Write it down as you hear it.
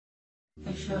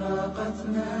أشرقت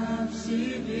نفسي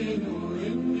بنور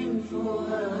من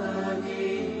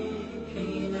فؤادي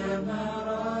حينما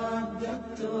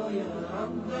رددت يا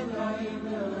رب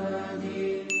العباد.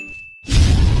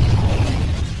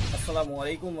 আসসালামু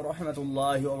আলাইকুম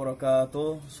রহমতুল্লাহি ওয়া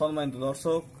বারাকাতুহু। সম্মানিত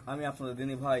দর্শক, আমি আপনাদের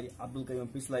দিনী ভাই আব্দুল কাইয়ুম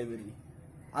পিস লাইব্রেরি।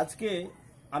 আজকে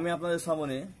আমি আপনাদের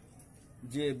সামনে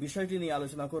যে বিষয়টি নিয়ে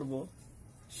আলোচনা করব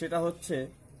সেটা হচ্ছে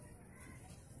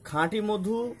খাঁটি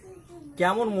মধু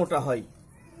কেমন মোটা হয়।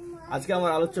 আজকে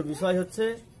আমার আলোচ্য বিষয় হচ্ছে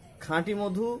খাঁটি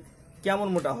মধু কেমন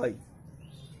মোটা হয়।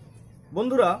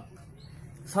 বন্ধুরা,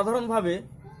 সাধারণভাবে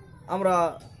আমরা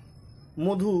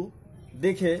মধু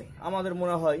দেখে আমাদের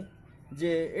মনে হয়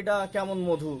যে এটা কেমন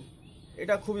মধু,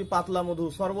 এটা খুবই পাতলা মধু,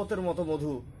 শরবতের মতো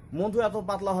মধু। মধু এত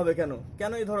পাতলা হবে কেন,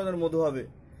 কেন এই ধরনের মধু হবে?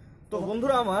 তো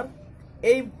বন্ধুরা আমার,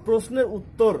 এই প্রশ্নের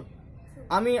উত্তর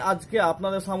আমি আজকে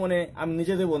আপনাদের সামনে আমি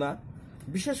নিজে দেব না।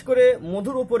 বিশেষ করে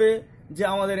মধুর উপরে যে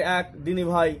আমাদের এক দিনী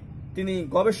ভাই, তিনি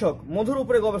গবেষক, মধুর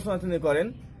উপরে গবেষণা তিনি করেন,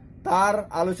 তার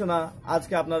আলোচনা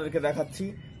আজকে আপনাদেরকে দেখাচ্ছি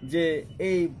যে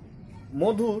এই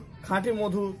মধু, খাঁটি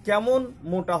মধু কেমন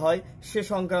মোটা হয় সে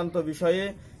সংক্রান্ত বিষয়ে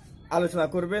আলোচনা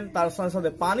করবেন। তার সাথে সাথে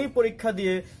পানি পরীক্ষা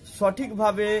দিয়ে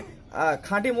সঠিকভাবে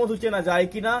খাঁটি মধু চেনা যায়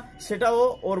কিনা সেটাও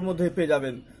ওর মধ্যে পেয়ে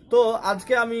যাবেন। তো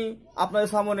আজকে আমি আপনাদের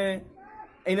সামনে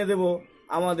এনে দেব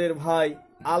আমাদের ভাই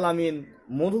আলামিন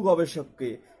মধু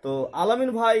গবেষককে। তো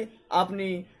আলামিন ভাই, আপনি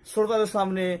শ্রোতাদের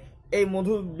সামনে এই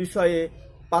মধু বিষয়ে,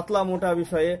 পাতলা মোটা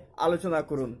বিষয়ে আলোচনা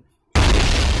করুন।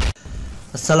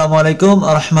 আসসালামু আলাইকুম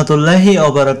রহমতুল্লাহি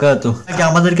ওয়া বারাকাতুহু।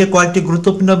 আমাদেরকে কয়েকটি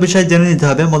গুরুত্বপূর্ণ বিষয় জেনে নিতে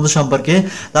হবে মধু সম্পর্কে।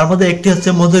 তার মধ্যে একটি হচ্ছে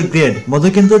মধুর গ্রেড। মধু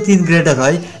কিন্তু 3 গ্রেডের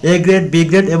হয়, এ গ্রেড, বি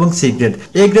গ্রেড এবং সি গ্রেড।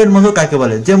 এ গ্রেড মধু কাকে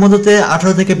বলে? যে মধুতে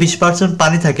 18 থেকে 20%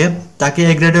 পানি থাকে তাকে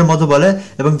এ গ্রেডের মধু বলে,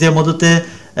 এবং যে মধুতে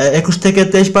 21 থেকে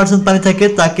 23% পানি থাকে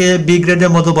তাকে বি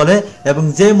গ্রেডের মধু বলে, এবং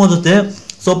যে মধুতে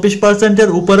 24%-এর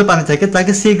উপরে পানি থাকে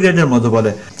তাকে সি গ্রেডের মধু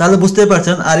বলে। তাহলে বুঝতেই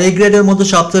পারছেন। আর এই গ্রেডের মধু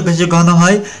সবচেয়ে বেশি ঘন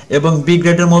হয়, এবং বি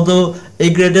গ্রেডের মধু এই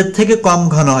গ্রেডের থেকে কম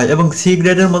ঘন হয়, এবং সি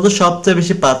গ্রেডের মধু সবচেয়ে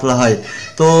বেশি পাতলা হয়।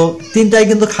 তো তিনটাই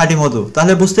কিন্তু খাঁটি মধু।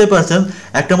 তাহলে বুঝতেই পারছেন,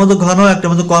 একটা মধু ঘন, একটা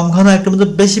মধু কম ঘন, একটা মধু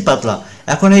বেশি পাতলা।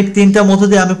 এখন এই তিনটা মধু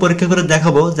দিয়ে আমি পরীক্ষা করে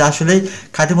দেখাবো যে আসলে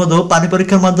খাঁটি মধু পানি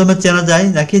পরীক্ষার মাধ্যমে চেনা যায়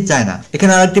নাকি যায় না।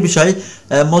 এখানে আরেকটি বিষয়,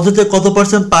 মধুতে কত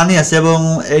পার্সেন্ট পানি আছে এবং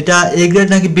এটা এ গ্রেড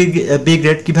নাকি বি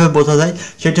গ্রেড কিভাবে বোঝা যায়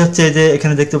সেটা হচ্ছে যে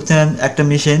এখানে দেখতে পাচ্ছেন একটা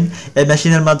মেশিন, এই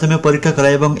মেশিনের মাধ্যমে পরীক্ষা করা,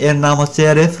 এবং এর নাম হচ্ছে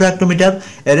রেফ্র্যাক্টোমিটার।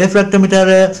 এই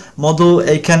রেফ্র্যাক্টোমিটারে মধু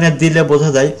এইখানে দিলে বোঝা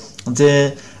যায় যে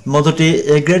মধুটি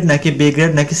এ গ্রেড নাকি বি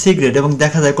গ্রেড নাকি সি গ্রেড, এবং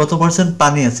দেখা যায় কত পার্সেন্ট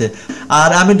পানি আছে। আর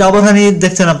আমি ডাবর হানি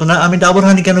দেখছেন আপনারা, আমি ডাবর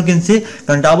হানি কেন কিনছি?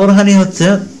 কারণ ডাবর হানি হচ্ছে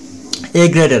এ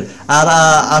গ্রেডের।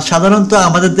 আর সাধারণত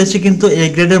আমাদের দেশে কিন্তু এ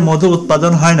গ্রেডের মধু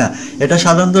উৎপাদন হয় না, এটা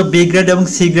সাধারণত বি গ্রেড এবং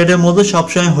সি গ্রেডের মধু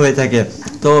সবসময় হয়ে থাকে।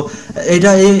 তো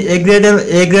এটা এই এ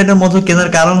গ্রেডের মধু কেনার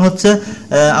কারণ হচ্ছে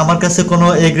আমার কাছে কোনো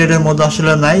এ গ্রেডের মধু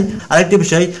আসলে নাই। আরেকটি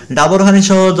বিষয়, ডাবর হানি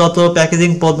সহ যত প্যাকেজিং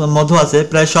মধু আছে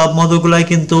প্রায় সব মধুগুলাই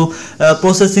কিন্তু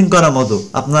প্রসেসিং করা মধু।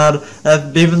 আপনার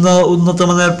বিভিন্ন উন্নত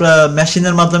মানের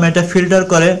মেশিনের মাধ্যমে এটা ফিল্টার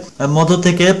করে মধু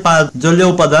থেকে জলীয়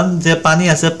উপাদান যে পানি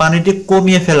আছে পানিটি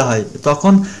কমিয়ে ফেলা হয়।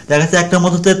 তখন দেখা যাচ্ছে একটা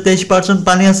মধুতে 23%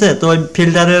 পানি আছে, তো ওই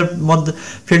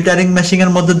ফিল্টারিং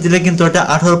মেশিনের মধ্যে দিলে কিন্তু এটা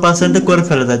 18% করে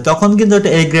ফেলে দেয়, তখন কিন্তু এটা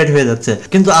এ গ্রেড হয়ে যাচ্ছে।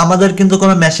 কিন্তু আমাদের কিন্তু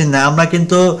কোনো মেশিন নাই, আমরা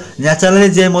কিন্তু ন্যাচারালি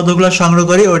যে মধুগুলো সংগ্রহ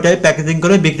করি ওইটাই প্যাকেজিং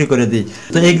করে বিক্রি করে দিই।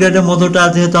 তো এই গ্রেডের মধুটা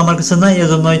যেহেতু আমার কাছে নাই,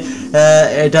 এজন্যই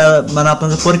এটা মানে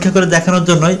আপনাদের পরীক্ষা করে দেখানোর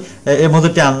জন্যই এই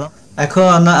মধুটি আনলাম।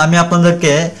 এখন আমি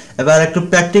আপনাদেরকে এবার একটু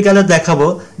প্র্যাকটিক্যালে দেখাবো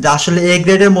যে আসলে এ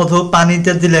গ্রেডের মধু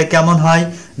পানিতে দিলে কেমন হয়,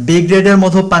 বি গ্রেডের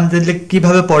মধু পানিতে দিলে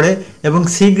কিভাবে পড়ে, এবং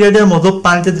সি গ্রেডের মধু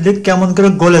পানিতে দিলে কেমন করে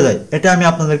গলে যায়, এটা আমি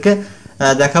আপনাদেরকে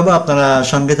দেখাবো। আপনারা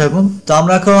সঙ্গে থাকুন। তো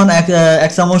আমরা এখন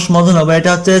এক চামচ মধু নেবো,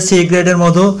 এটা হচ্ছে সি গ্রেডের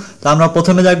মধু। তো আমরা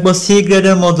প্রথমে দেখবো সি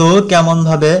গ্রেডের মধু কেমন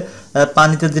ভাবে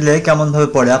পানিতে দিলে কেমন ভাবে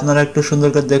পড়ে। আপনারা একটু সুন্দর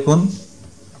করে দেখুন।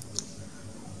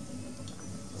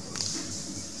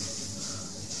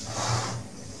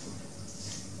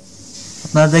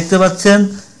 আপনারা দেখতে পাচ্ছেন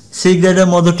সি গ্রেডের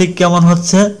মধুটি কেমন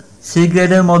হচ্ছে। সি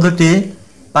গ্রেডের মধুটি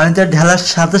পানিতে ঢালার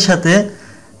সাথে সাথে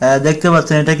দেখতে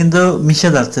পাচ্ছেন এটা কিন্তু মিশে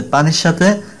যাচ্ছে, পানির সাথে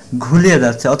ঘুলিয়ে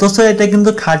যাচ্ছে, অথচ এটা কিন্তু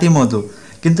খাঁটি মধু।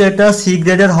 কিন্তু এটা সি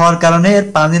গ্রেডের হওয়ার কারণে এর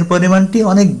পানির পরিমাণটি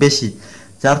অনেক বেশি,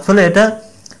 যার ফলে এটা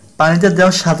পানিতে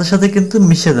দেওয়ার সাথে সাথে কিন্তু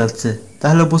মিশে যাচ্ছে।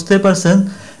 তাহলে বুঝতেই পারছেন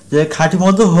যে খাঁটি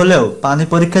মধু হলেও পানি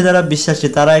পরীক্ষা যারা বিশ্বাসী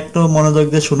তারা একটু মনোযোগ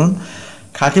দিয়ে শুনুন।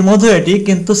 খাঁটি মধু এটি,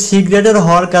 কিন্তু সি গ্রেডের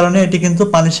হওয়ার কারণে এটি কিন্তু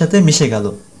পানির সাথে মিশে গেল।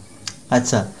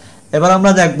 আচ্ছা, এবার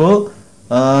আমরা দেখবো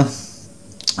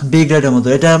বি গ্রেডের মধু,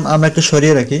 এটা আমরা একটু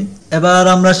সরিয়ে রাখি। এবার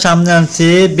আমরা সামনে আনছি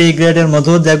বি গ্রেডের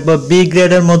মধু, দেখবো বি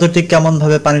গ্রেডের মধুটি কেমন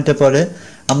ভাবে পানিতে পড়ে।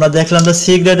 আমরা দেখলাম যে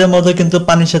সি গ্রেডের মধু কিন্তু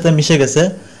পানির সাথে মিশে গেছে।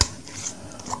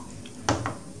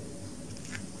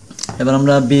 এবার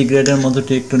আমরা বি গ্রেডের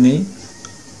মধুটি একটু নিই।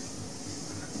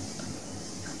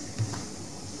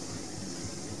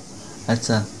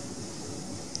 আচ্ছা,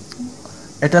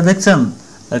 এটা দেখছেন,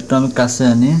 একটু আমি কাছে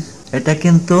আনি। এটা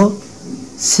কিন্তু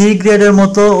সি গ্রেডের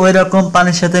মতো ওই রকম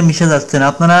পানির সাথে মিশে যাচ্ছে না।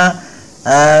 আপনারা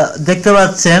দেখতে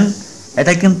পাচ্ছেন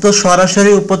এটা কিন্তু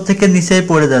সরাসরি উপর থেকে নিচেই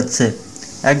পড়ে যাচ্ছে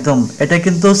একদম। এটা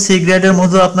কিন্তু সি গ্রেডের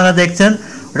মধু, আপনারা দেখছেন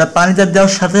ওটা পানিতে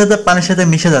দেওয়ার সাথে সাথে পানির সাথে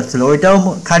মিশে যাচ্ছিল। ওইটাও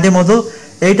খাঁটি মধু,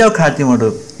 এইটাও খাঁটি মধু।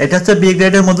 এটা হচ্ছে বি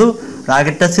গ্রেডের মধু,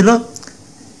 আগেরটা ছিল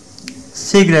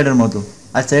সি গ্রেডের মধু।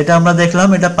 আচ্ছা, এটা আমরা দেখলাম,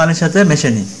 এটা পানির সাথে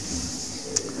মেশেনি।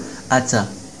 আচ্ছা,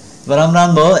 এবার আমরা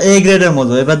আনবো এ গ্রেডের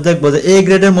মধু। এবার দেখবো যে এ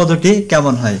গ্রেডের মধুটি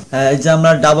কেমন হয়। এই যে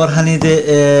আমরা ডাবর হানি যে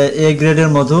এ গ্রেডের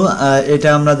মধু, এটা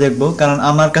আমরা দেখবো, কারণ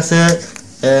আমার কাছে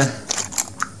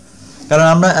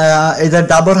আমরা এই যে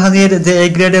ডাবর হানির যে এ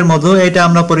গ্রেডের মধু, এটা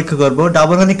আমরা পরীক্ষা করব।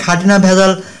 ডাবর হানি খাঁটি না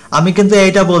ভেজাল আমি কিন্তু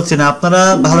এইটা বলছি না, আপনারা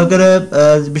ভালো করে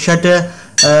বিষয়টা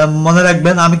মনে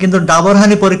রাখবেন। আমি কিন্তু ডাবর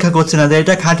হানি পরীক্ষা করছি না যে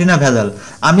এটা খাঁটি না ভেজাল।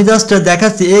 আমি জাস্ট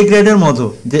দেখাচ্ছি এ গ্রেডের মধু,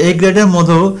 যে এ গ্রেডের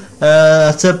মধু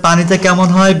হচ্ছে পানিতে কেমন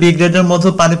হয়, বি গ্রেডের মধু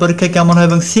পানি পরীক্ষায় কেমন হয়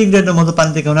এবং সি গ্রেডের মধু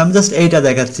পানিতে কেমন হয়। আমি জাস্ট এইটা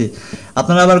দেখাচ্ছি,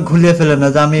 আপনারা আবার ঘুরিয়ে ফেলেন না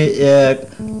যে আমি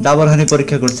ডাবর হানি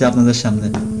পরীক্ষা করছি আপনাদের সামনে।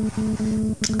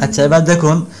 আচ্ছা, এবার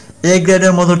দেখুন এ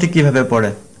গ্রেডের মধুটি কিভাবে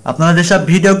পড়ে। আপনারা যেসব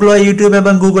ভিডিওগুলো ইউটিউব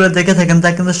এবং গুগলে দেখে থাকেন তা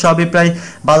কিন্তু সবই প্রায়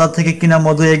বাজার থেকে কিনা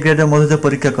মধু এ গ্রেডের মধুতে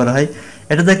পরীক্ষা করা হয়।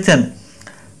 এটা দেখছেন,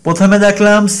 প্রথমে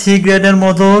দেখলাম সি গ্রেডের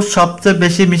মধু সবচেয়ে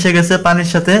বেশি মিশে গেছে পানির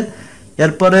সাথে,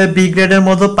 এরপরে বি গ্রেডের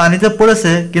মধু পানিতে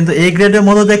পড়েছে, কিন্তু এ গ্রেডের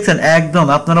মধু দেখছেন একদম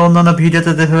আপনারা অন্যান্য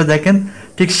ভিডিওতে যেভাবে দেখেন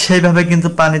ঠিক সেইভাবে কিন্তু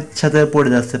পানির সাথে পড়ে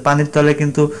যাচ্ছে, পানির তলে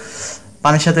কিন্তু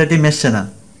পানির সাথে এটি মেশছে না।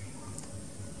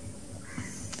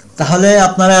 তাহলে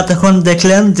আপনারা এতক্ষণ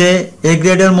দেখলেন যে এ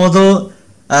গ্রেডের মধু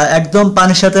একদম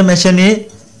পানির সাথে মেশেনি।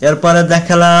 এরপরে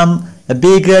দেখালাম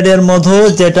বি গ্রেডের মধু,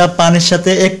 যেটা পানির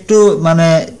সাথে একটু মানে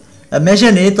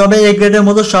মেশেনি, তবে এ গ্রেডের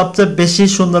মধু সবচেয়ে বেশি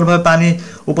সুন্দরভাবে পানি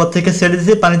উপর থেকে ছেড়ে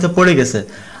দিয়েছে, পানিতে পড়ে গেছে।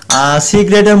 আর সি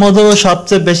গ্রেডের মধু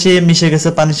সবচেয়ে বেশি মিশে গেছে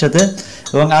পানির সাথে।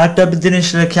 এবং আরেকটা জিনিস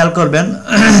খেয়াল করবেন,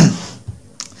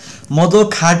 মধু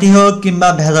খাঁটি হোক কিংবা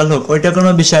ভেজাল হোক ওইটা কোনো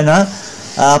বিষয় না।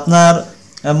 আপনার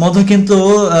মধু কিন্তু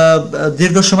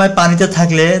দীর্ঘ সময় পানিতে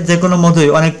থাকলে যে কোনো মধুই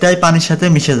অনেকটাই পানির সাথে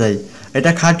মিশে যায়,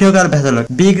 এটা খাঁটি হোক আর ভেজাল হোক।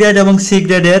 বি গ্রেড এবং সি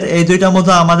গ্রেডের এই দুইটা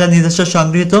মধু আমাদের নিজস্ব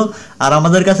সংগৃহীত, আর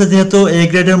আমাদের কাছে যেহেতু এ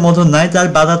গ্রেডের মধু নাই, তার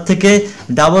বাজার থেকে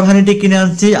ডাবর হানিটি কিনে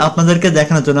আনছি আপনাদেরকে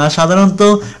দেখানোর জন্য। আর সাধারণত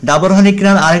ডাবর হানি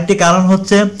কেনার আরেকটি কারণ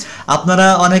হচ্ছে, আপনারা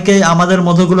অনেকেই আমাদের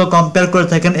মধুগুলো কম্পেয়ার করে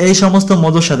থাকেন এই সমস্ত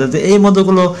মধুর সাথে, যে এই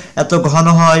মধুগুলো এত ঘন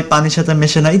হয়, পানির সাথে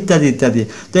মেশে না, ইত্যাদি ইত্যাদি।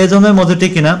 তো এই জন্য মধুটি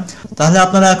কিনা। তাহলে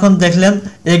আপনারা এখন দেখলেন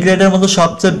এ গ্রেডের মধু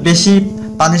সবচেয়ে বেশি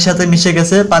পানির সাথে মিশে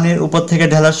গেছে পানির উপর থেকে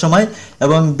ঢালার সময়,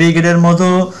 এবং বি গ্রেডের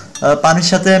মধু পানির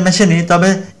সাথে মেশেনি, তবে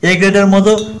এ গ্রেডের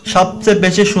মধু সবচেয়ে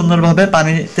বেশি সুন্দরভাবে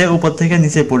পানিতে উপর থেকে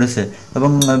নিচে পড়েছে, এবং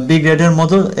বি গ্রেডের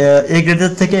মধু এ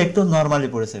গ্রেডের থেকে একটু নরমালি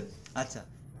পড়েছে। আচ্ছা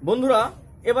বন্ধুরা,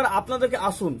 এবার আপনাদেরকে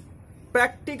আসুন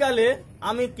প্র্যাকটিক্যালে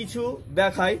আমি কিছু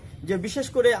দেখাই, যে বিশেষ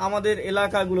করে আমাদের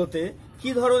এলাকাগুলোতে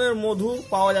কি ধরনের মধু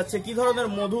পাওয়া যাচ্ছে, কি ধরনের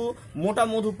মধু মোটা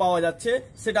মধু পাওয়া যাচ্ছে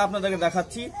সেটা আপনাদেরকে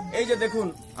দেখাচ্ছি। এই যে দেখুন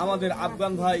আমাদের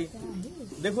আফগান ভাই,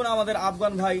 দেখুন আমাদের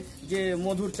আফগান ভাই যে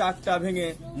মধুর চাকটা ভেঙে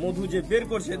মধু যে বের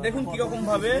করছে, দেখুন কিরকম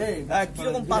ভাবে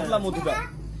কিরকম পাতলা মধুটা।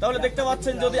 তাহলে দেখতে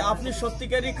পাচ্ছেন, যদি আপনি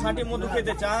সত্যিকারই খাঁটি মধু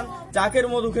খেতে চান, চাকের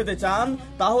মধু খেতে চান,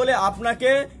 তাহলে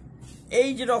আপনাকে এই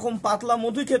যে রকম পাতলা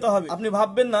মধু খেতে হবে। আপনি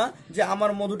ভাববেন না যে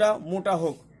আমার মধুটা মোটা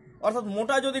হোক, অর্থাৎ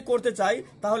মোটা যদি করতে চাই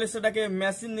তাহলে সেটাকে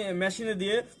মেশিনে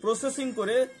দিয়ে প্রসেসিং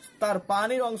করে তার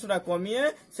পানির অংশটা কমিয়ে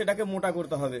সেটাকে মোটা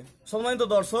করতে হবে। সম্মানিত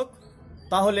দর্শক,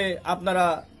 তাহলে আপনারা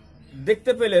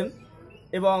দেখতে পেলেন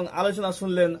এবং আলোচনা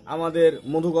শুনলেন আমাদের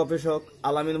মধু গবেষক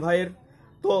আলামিন ভাইয়ের।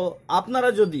 তো আপনারা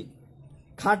যদি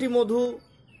খাঁটি মধু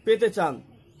পেতে চান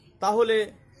তাহলে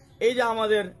এই যে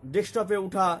আমাদের ডেস্কটপে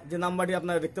উঠা যে নাম্বারটি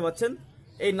আপনারা দেখতে পাচ্ছেন,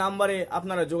 এই নাম্বারে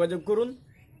আপনারা যোগাযোগ করুন।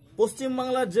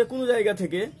 পশ্চিমবাংলার যে কোনো জায়গা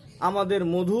থেকে আমাদের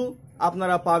মধু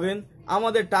আপনারা পাবেন।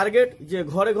 আমাদের টার্গেট যে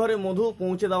ঘরে ঘরে মধু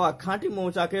পৌঁছে দেওয়া, খাঁটি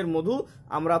মৌচাকের মধু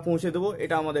আমরা পৌঁছে দেব,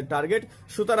 এটা আমাদের টার্গেট।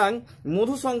 সুতরাং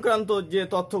মধু সংক্রান্ত যে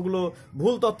তথ্যগুলো,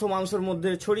 ভুল তথ্য মানুষের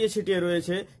মধ্যে ছড়িয়ে ছিটিয়ে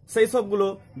রয়েছে, সেই সবগুলো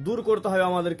দূর করতে হবে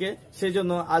আমাদেরকে, সেই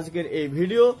জন্য আজকের এই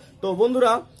ভিডিও। তো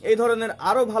বন্ধুরা, এই ধরনের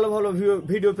আরো ভালো ভালো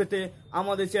ভিডিও পেতে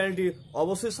আমাদের চ্যানেলটি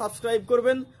অবশ্যই সাবস্ক্রাইব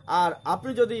করবেন। আর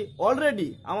আপনি যদি অলরেডি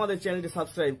আমাদের চ্যানেলটি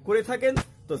সাবস্ক্রাইব করে থাকেন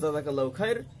তো জাযাকাল্লাহু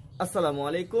খাইর। আসসালামু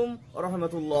আলাইকুম ওয়া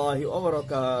রাহমাতুল্লাহি ওয়া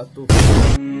বারাকাতুহু।